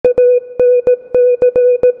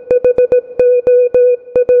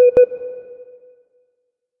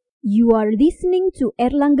You are listening to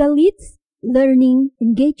Erlangga Leads, Learning,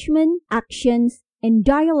 Engagement, Actions, and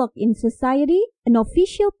Dialogue in Society, an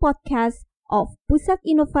official podcast of Pusat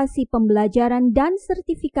Inovasi Pembelajaran dan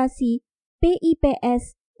Sertifikasi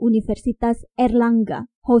PIPS Universitas Erlangga,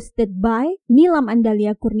 hosted by Nilam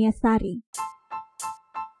Andalia Kurniasari.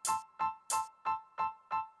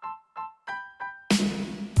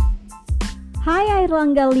 Hi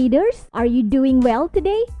Erlangga leaders, are you doing well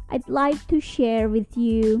today? I'd like to share with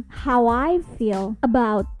you how I feel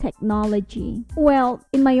about technology. Well,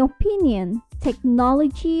 in my opinion,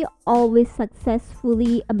 technology always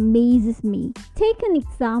successfully amazes me. Take an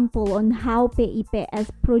example on how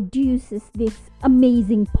PIPS produces this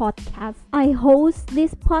amazing podcast. I host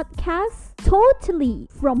this podcast totally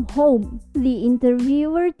from home. The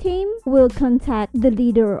interviewer team will contact the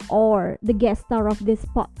leader or the guest star of this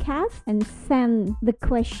podcast and send the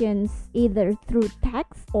questions either through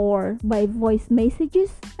text or by voice messages.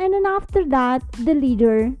 And then after that, the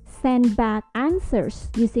leader send back answers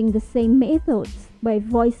using the same methods by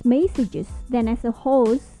voice messages. Then as a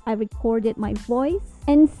host, I recorded my voice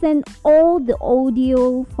and sent all the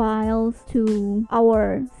audio files to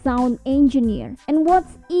our sound engineer. And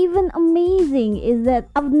what's even amazing is that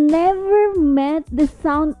I've never met the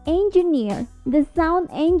sound engineer. The sound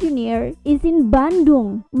engineer is in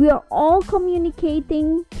Bandung. We are all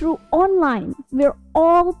communicating through online. We're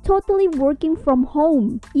all totally working from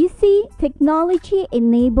home. You see, technology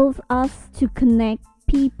enables us to connect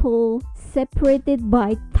people separated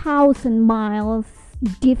by 1,000 miles,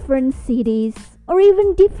 different cities, or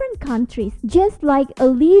even different countries. Just like a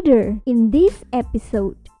leader in this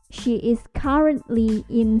episode, she is currently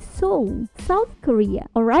in Seoul, South Korea.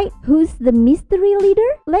 Alright, who's the mystery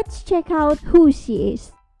leader? Let's check out who she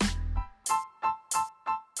is.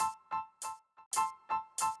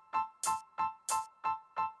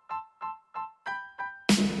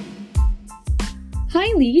 Hi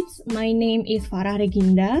Leads, my name is Farah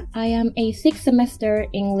Reginda. I am a 6th semester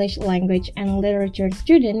English Language and Literature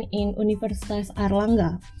student in Universitas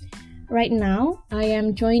Erlangga. Right now, I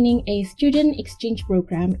am joining a student exchange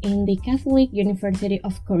program in the Catholic University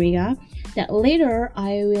of Korea that later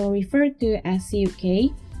I will refer to as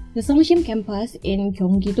CUK, the Songshim campus in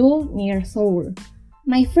Gyeonggi-do near Seoul.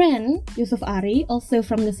 My friend, Yusuf Ari, also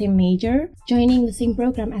from the same major, joining the same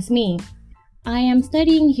program as me. I am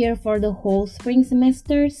studying here for the whole spring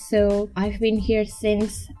semester, so I've been here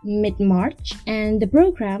since mid-March and the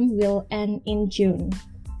program will end in June.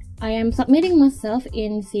 I am submitting myself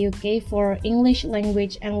in CUK for English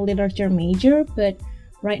Language and Literature major, but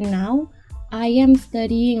right now I am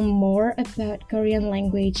studying more about Korean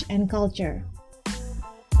language and culture.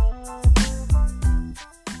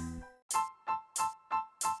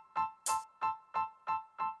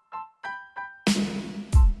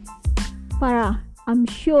 Farah, I'm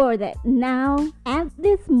sure that now, at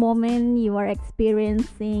this moment, you are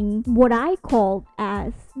experiencing what I call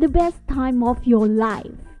as the best time of your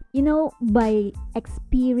life. You know, by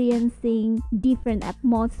experiencing different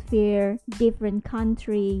atmosphere, different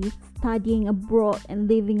countries, studying abroad and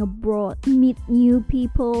living abroad, meet new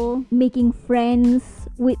people, making friends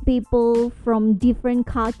with people from different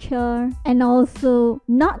culture, and also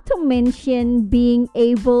not to mention being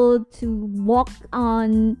able to walk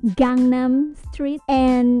on Gangnam Street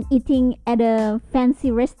and eating at a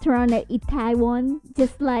fancy restaurant at Itaewon,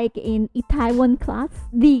 just like in Itaewon Class,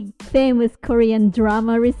 the famous Korean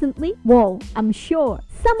drama recently. Whoa, I'm sure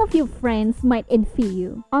some of your friends might envy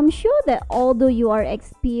you. I'm sure that although you are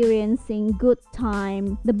experiencing good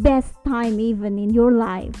time, the best time even in your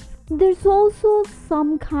life, there's also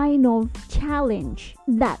some kind of challenge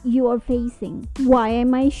that you are facing. Why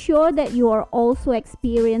am I sure that you are also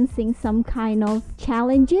experiencing some kind of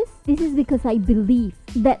challenges? This is because I believe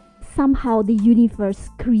that somehow the universe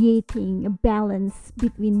creating a balance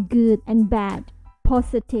between good and bad,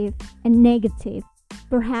 positive and negative.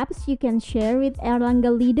 Perhaps you can share with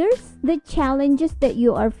Erlangga leaders the challenges that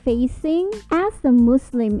you are facing as a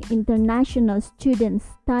Muslim international student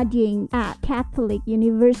studying at Catholic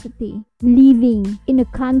University, living in a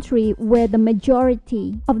country where the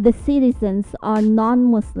majority of the citizens are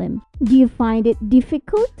non-Muslim. Do you find it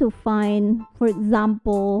difficult to find, for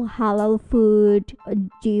example, halal food?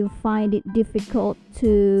 Do you find it difficult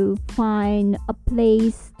to find a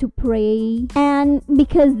place to pray? And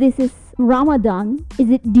because this is Ramadan, is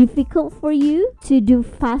it difficult for you to do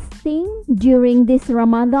fasting during this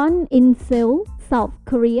Ramadan in Seoul, South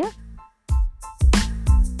Korea?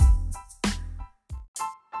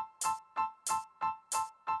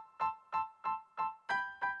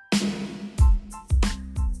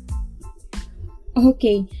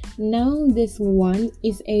 Okay, Now this one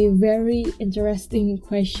is a very interesting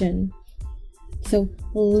question. So,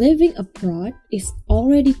 living abroad is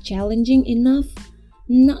already challenging enough,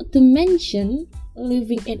 not to mention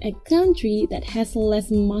living in a country that has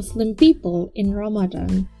less Muslim people in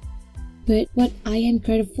Ramadan. But what I am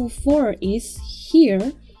grateful for is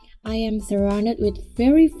here I am surrounded with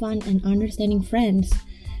very fun and understanding friends.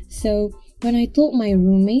 So, when I told my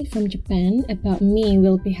roommate from Japan about me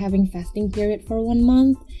will be having fasting period for 1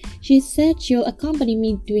 month, she said she'll accompany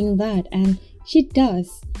me doing that, and she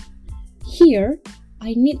does. Here,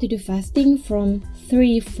 I need to do fasting from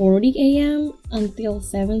 3:40 a.m. until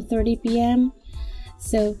 7:30 p.m.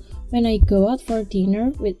 So, when I go out for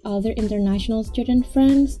dinner with other international student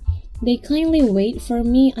friends, they kindly wait for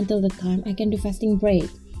me until the time I can do fasting break.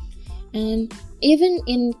 And even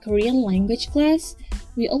in Korean language class,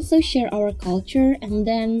 we also share our culture, and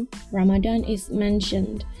then Ramadan is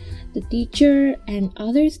mentioned. The teacher and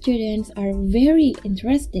other students are very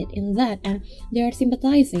interested in that, and they are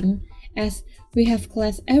sympathizing as we have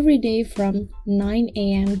class every day from 9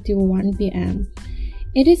 a.m. to 1 p.m.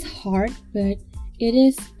 It is hard, but it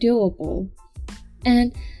is doable.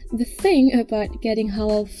 And the thing about getting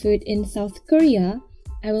halal food in South Korea,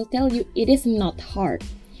 I will tell you, it is not hard.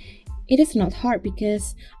 It is not hard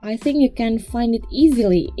because I think you can find it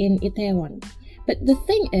easily in Itaewon. But the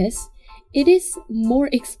thing is, it is more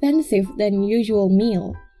expensive than usual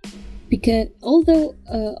meal. Because although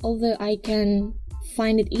I can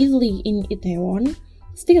find it easily in Itaewon,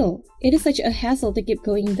 still, it is such a hassle to keep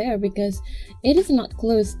going there because it is not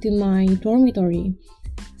close to my dormitory.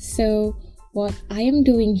 So, what I am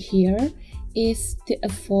doing here is to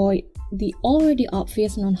avoid the already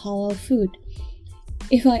obvious non-halal food.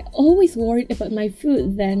 If I always worried about my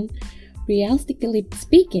food, then realistically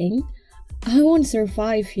speaking, I won't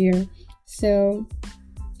survive here. So,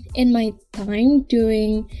 in my time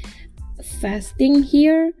doing fasting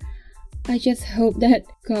here, I just hope that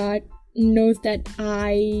God knows that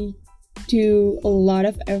I do a lot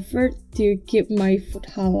of effort to keep my food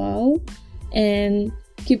halal and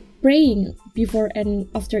keep praying before and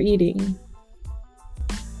after eating.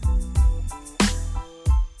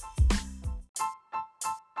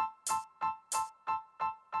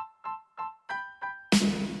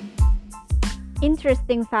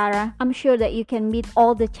 Interesting, Farah. I'm sure that you can meet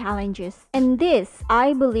all the challenges. And this,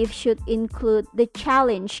 I believe, should include the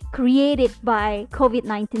challenge created by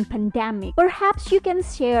COVID-19 pandemic. Perhaps you can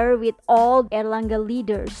share with all Erlangga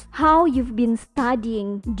leaders how you've been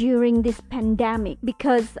studying during this pandemic,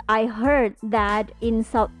 because I heard that in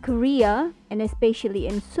South Korea, and especially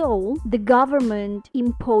in Seoul, the government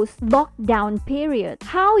imposed lockdown period.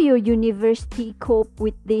 How your university cope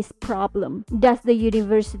with this problem? Does the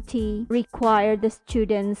university require the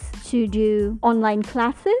students to do online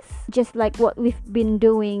classes, just like what we've been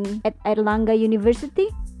doing at Erlangga University?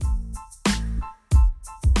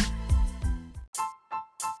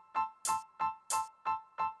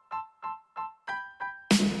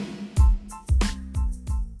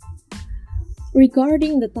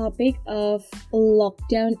 Regarding the topic of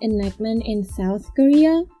lockdown enactment in South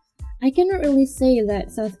Korea, I cannot really say that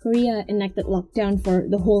South Korea enacted lockdown for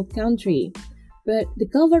the whole country, but the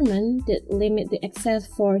government did limit the access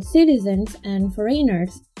for citizens and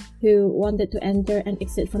foreigners who wanted to enter and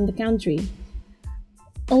exit from the country.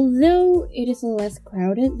 Although it is less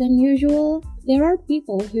crowded than usual, there are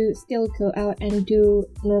people who still go out and do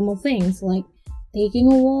normal things like taking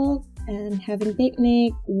a walk and having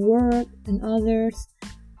picnic, work, and others.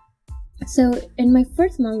 So in my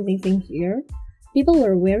first month living here, people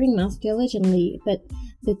were wearing masks diligently, but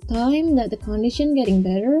the time that the condition getting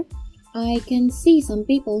better, I can see some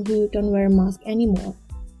people who don't wear masks anymore.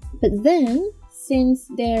 But then, since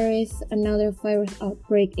there is another virus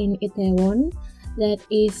outbreak in Itaewon, that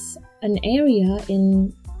is an area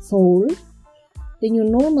in Seoul, the new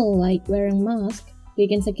normal like wearing mask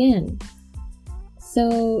begins again.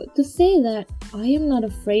 So to say that I am not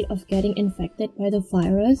afraid of getting infected by the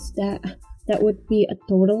virus, that would be a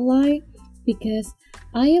total lie, because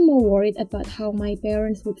I am more worried about how my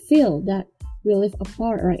parents would feel that we live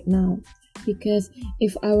apart right now. Because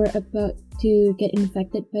if I were about to get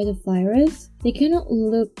infected by the virus, they cannot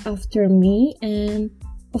look after me, and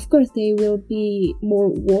of course they will be more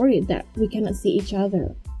worried that we cannot see each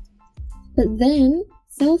other. But then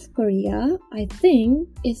South Korea, I think,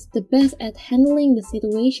 is the best at handling the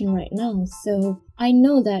situation right now, so I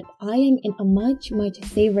know that I am in a much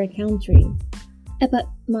safer country. About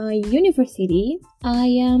my university, I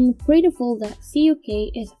am grateful that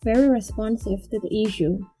CUK is very responsive to the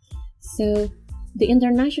issue. So, the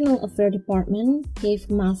International Affairs Department gave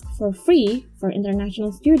masks for free for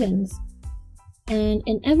international students. And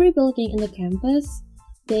in every building in the campus,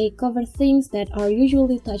 they cover things that are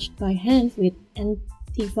usually touched by hands with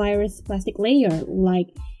antivirus plastic layer, like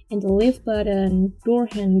in the lift button, door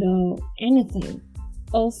handle, anything.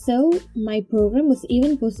 Also, my program was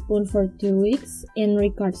even postponed for 2 weeks in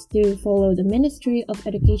regards to follow the Ministry of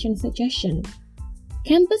Education suggestion.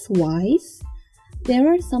 Campus-wise,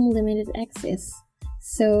 there are some limited access.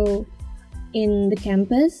 So, in the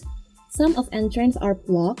campus, some of entrance are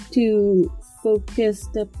blocked to focus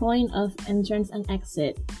the point of entrance and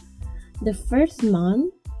exit. The first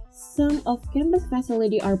month, some of campus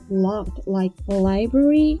facility are blocked like the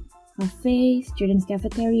library, cafe, students'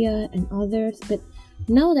 cafeteria, and others, but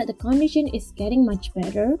now that the condition is getting much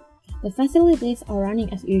better, the facilities are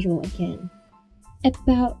running as usual again.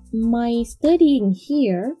 About my studying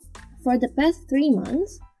here, for the past 3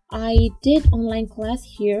 months, I did online class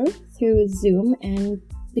here through Zoom and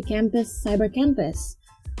the campus cyber campus.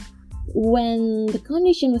 When the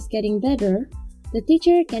condition was getting better, the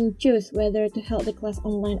teacher can choose whether to hold the class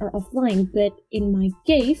online or offline, but in my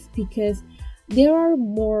case, because there are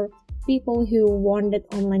more people who wanted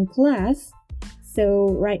online class,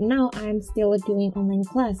 so right now I'm still doing online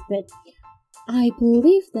class, but I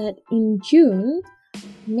believe that in June,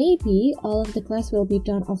 maybe all of the class will be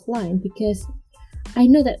done offline because I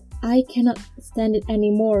know that I cannot stand it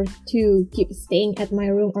anymore to keep staying at my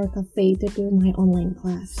room or cafe to do my online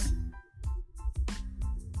class.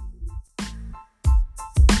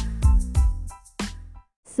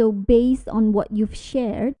 So based on what you've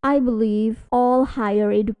shared, I believe all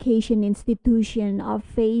higher education institutions are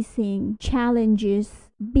facing challenges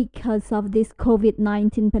because of this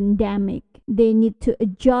COVID-19 pandemic. They need to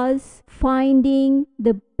adjust finding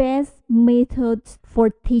the best methods for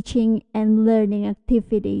teaching and learning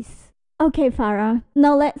activities. Okay, Farah,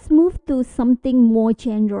 now let's move to something more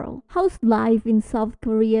general. How's life in South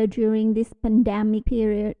Korea during this pandemic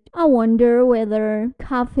period? I wonder whether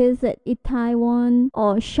cafes at Itaewon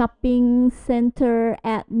or shopping center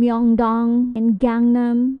at Myeongdong and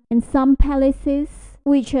Gangnam and some palaces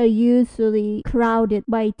which are usually crowded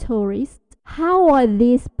by tourists. How are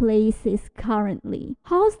these places currently?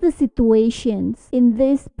 How's the situations in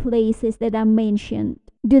these places that I mentioned?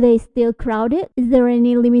 Do they still crowded? Is there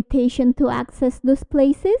any limitation to access those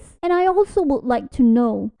places? And I also would like to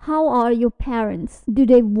know, how are your parents? Do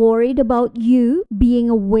they worried about you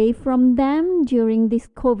being away from them during this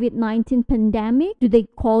COVID-19 pandemic? Do they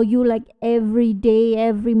call you like every day,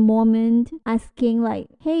 every moment, asking like,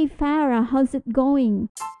 hey Farah, how's it going?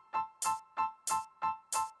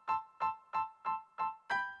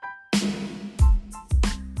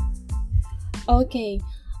 Okay,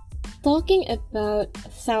 talking about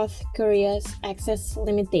South Korea's access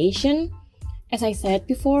limitation, as I said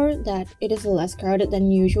before that it is less crowded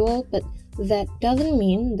than usual, but that doesn't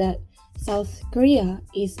mean that South Korea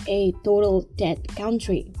is a total dead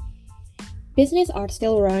country. Business are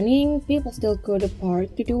still running, people still go to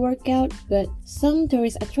park to do workout, but some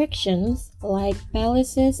tourist attractions like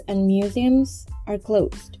palaces and museums are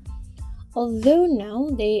closed. Although now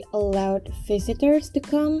they allowed visitors to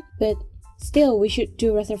come, but still we should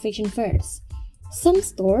do reservation first. Some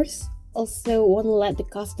stores also won't let the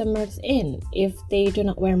customers in if they do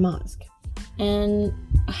not wear mask. And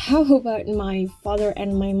how about my father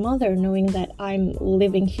and my mother knowing that I'm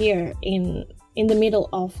living here in the middle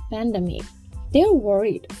of pandemic? They're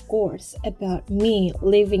worried, of course, about me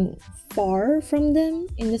living far from them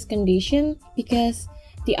in this condition because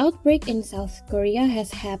the outbreak in South Korea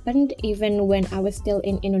has happened even when I was still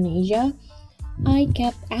in Indonesia. I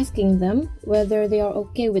kept asking them whether they are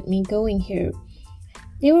okay with me going here.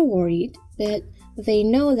 They were worried, but they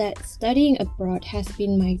know that studying abroad has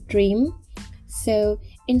been my dream. So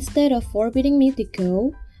instead of forbidding me to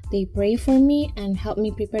go, they pray for me and help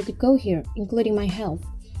me prepare to go here, including my health.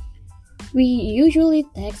 We usually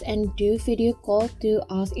text and do video call to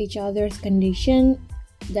ask each other's condition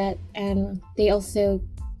and they also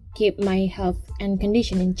keep my health and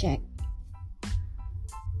condition in check.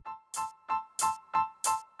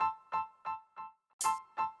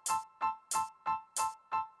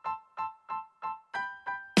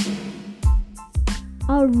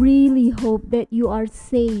 I really hope that you are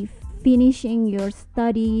safe finishing your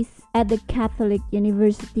studies at the Catholic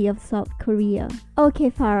University of South Korea. Okay,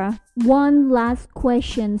 Farah, one last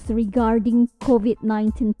question regarding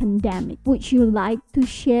COVID-19 pandemic. Would you like to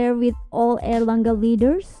share with all Erlangga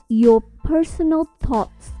leaders your personal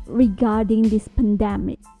thoughts regarding this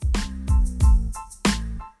pandemic?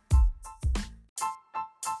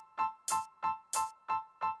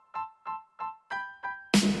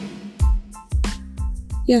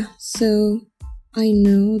 Yeah, so I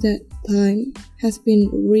know that time has been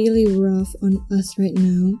really rough on us right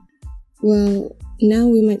now. Well, now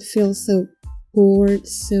we might feel so bored,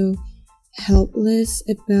 so helpless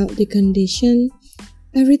about the condition.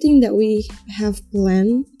 Everything that we have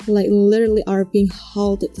planned, like literally are being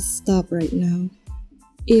halted to stop right now.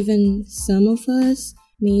 Even some of us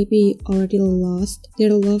maybe already lost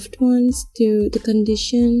their loved ones to the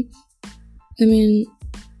condition. I mean,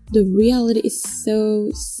 the reality is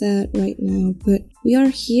so sad right now, but we are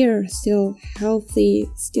here, still healthy,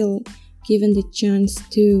 still given the chance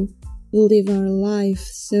to live our life.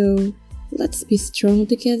 So let's be strong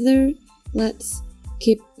together. Let's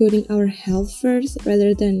keep putting our health first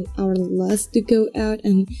rather than our lust to go out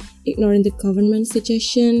and ignoring the government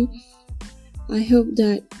suggestion. I hope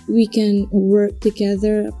that we can work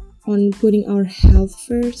together on putting our health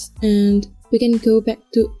first and we can go back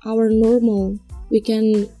to our normal. We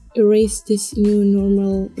can erase this new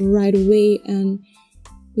normal right away and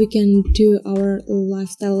we can do our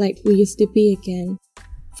lifestyle like we used to be again.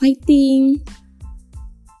 Fighting!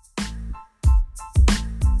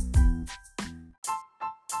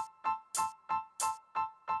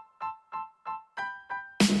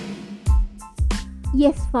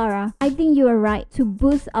 Yes, Farah, I think you are right. To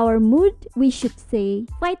boost our mood, we should say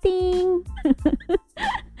fighting!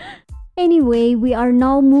 Anyway, we are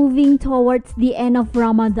now moving towards the end of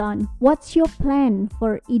Ramadan. What's your plan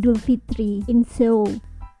for Idul Fitri in Seoul?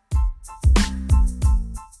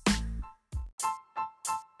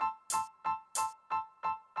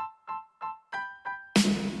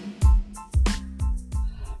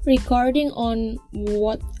 Regarding on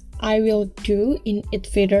what I will do in Eid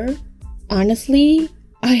Fitr, honestly,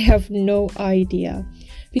 I have no idea.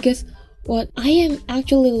 Because what I am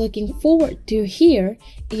actually looking forward to here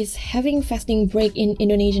is having fasting break in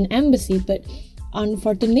Indonesian embassy, but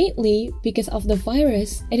unfortunately, because of the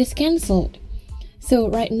virus, it is cancelled. So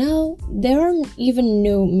right now, there are even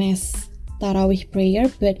no mass Tarawih prayer,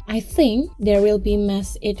 but I think there will be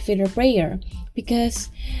mass Eid Fitr prayer because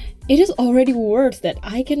it is already worse that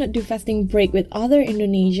I cannot do fasting break with other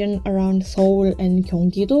Indonesian around Seoul and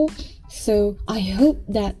Gyeonggi-do. So I hope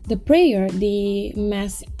that the prayer, the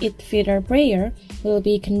mass Eid Fitr prayer, will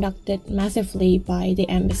be conducted massively by the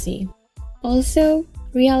embassy. Also,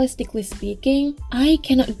 realistically speaking, I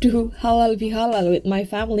cannot do halal bihalal with my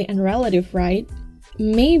family and relative, right?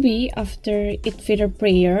 Maybe after Eid Fitr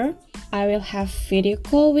prayer, I will have video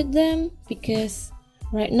call with them because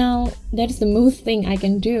right now that is the most thing I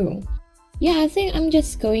can do. Yeah, I think I'm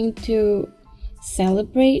just going to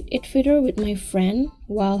celebrate Eid Fitr with my friend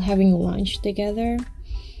while having lunch together.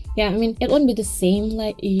 Yeah, I mean, it won't be the same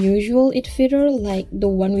like usual Eid Fitr, like the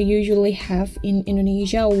one we usually have in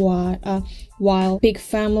Indonesia while big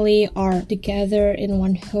family are together in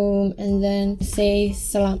one home and then say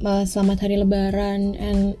Selamat Hari Lebaran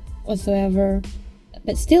and whatsoever.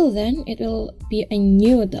 But still then, it will be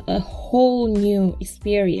a whole new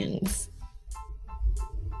experience.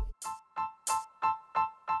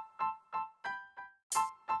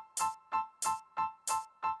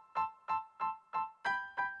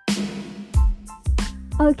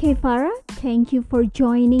 Okay, Farah, thank you for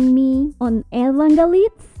joining me on Erlangga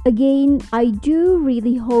Leads. Again, I do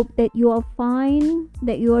really hope that you are fine,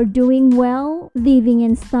 that you are doing well, living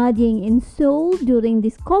and studying in Seoul during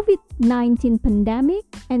this COVID-19 pandemic,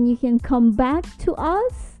 and you can come back to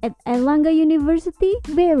us at Erlangga University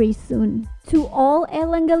very soon. To all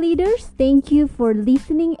Erlangga leaders, thank you for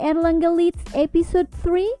listening Erlangga Leads episode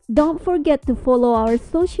 3. Don't forget to follow our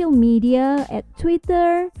social media at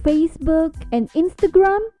Twitter, Facebook, and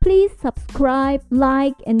Instagram. Please subscribe,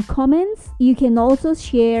 like, and comments. You can also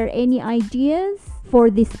share any ideas for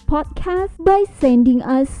this podcast by sending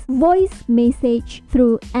us voice message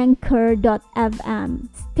through anchor.fm.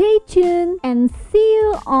 Stay tuned and see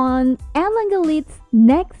you on Erlangga Leads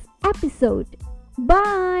next episode.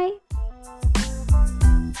 Bye!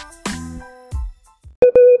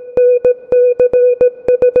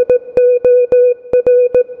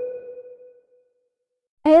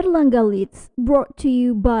 Erlangga Leads, brought to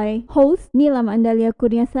you by host Nilam Andalia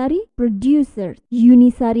Kurniasari, producer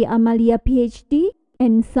Yunisari Amalia PhD,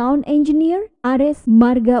 and sound engineer Ares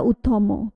Marga Utomo.